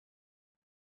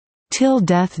Till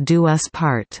Death Do Us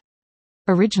Part,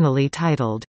 originally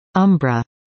titled Umbra,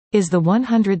 is the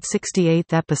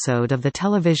 168th episode of the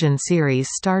television series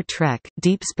Star Trek: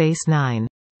 Deep Space Nine.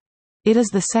 It is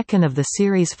the second of the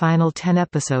series' final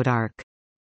 10-episode arc.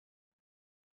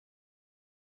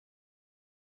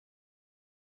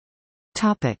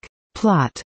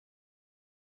 Plot.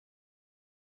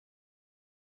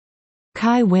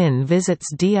 Kai Wynn visits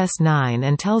DS9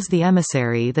 and tells the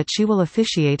emissary that she will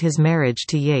officiate his marriage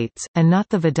to Yates, and not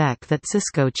the Vivek that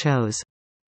Sisko chose.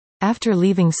 After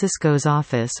leaving Sisko's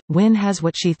office, Wynn has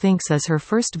what she thinks is her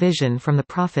first vision from the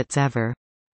prophets ever.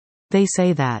 They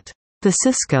say that, "The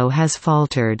Sisko has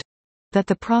faltered," that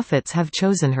the prophets have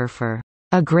chosen her for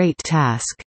a great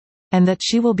task, and that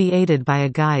she will be aided by a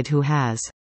guide who has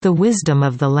the wisdom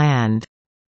of the land.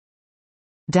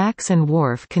 Dax and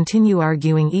Worf continue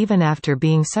arguing even after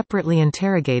being separately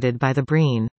interrogated by the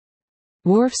Breen.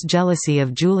 Worf's jealousy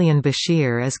of Julian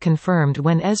Bashir is confirmed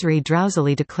when Ezri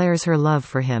drowsily declares her love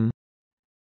for him.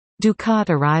 Dukat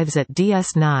arrives at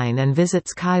DS9 and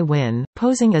visits Kai Wynn,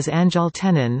 posing as Anjal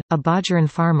Tenon, a Bajoran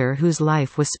farmer whose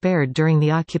life was spared during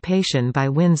the occupation by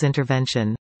Wynn's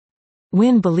intervention.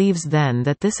 Wynn believes then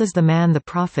that this is the man the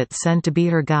prophets sent to be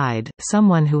her guide,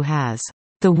 someone who has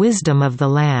the wisdom of the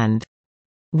land.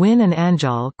 Wynn and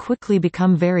Anjal quickly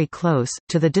become very close,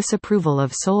 to the disapproval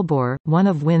of Solbor, one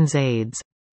of Wynn's aides.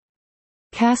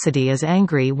 Cassidy is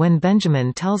angry when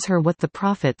Benjamin tells her what the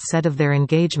prophets said of their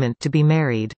engagement to be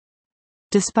married.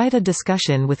 Despite a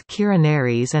discussion with Kira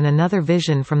Nerys and another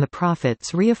vision from the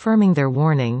prophets reaffirming their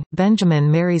warning,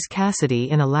 Benjamin marries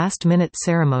Cassidy in a last-minute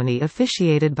ceremony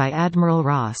officiated by Admiral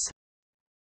Ross.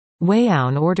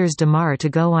 Weyoun orders Damar to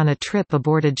go on a trip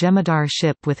aboard a Jemadar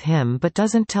ship with him but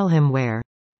doesn't tell him where.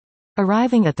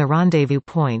 Arriving at the rendezvous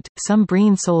point, some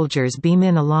Breen soldiers beam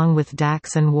in along with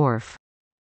Dax and Worf.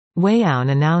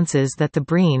 Weyoun announces that the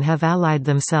Breen have allied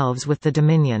themselves with the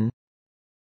Dominion.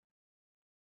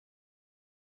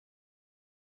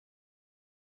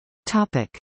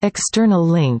 External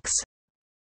links.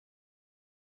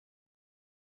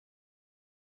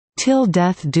 Till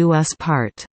Death Do Us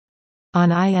Part on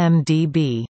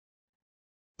IMDb.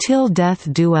 Till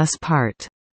Death Do Us Part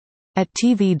at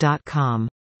TV.com.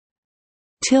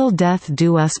 Till Death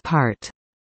Do Us Part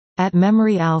at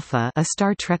Memory Alpha, a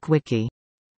Star Trek wiki.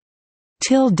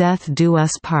 Till Death Do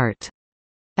Us Part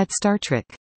at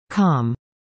StarTrek.com.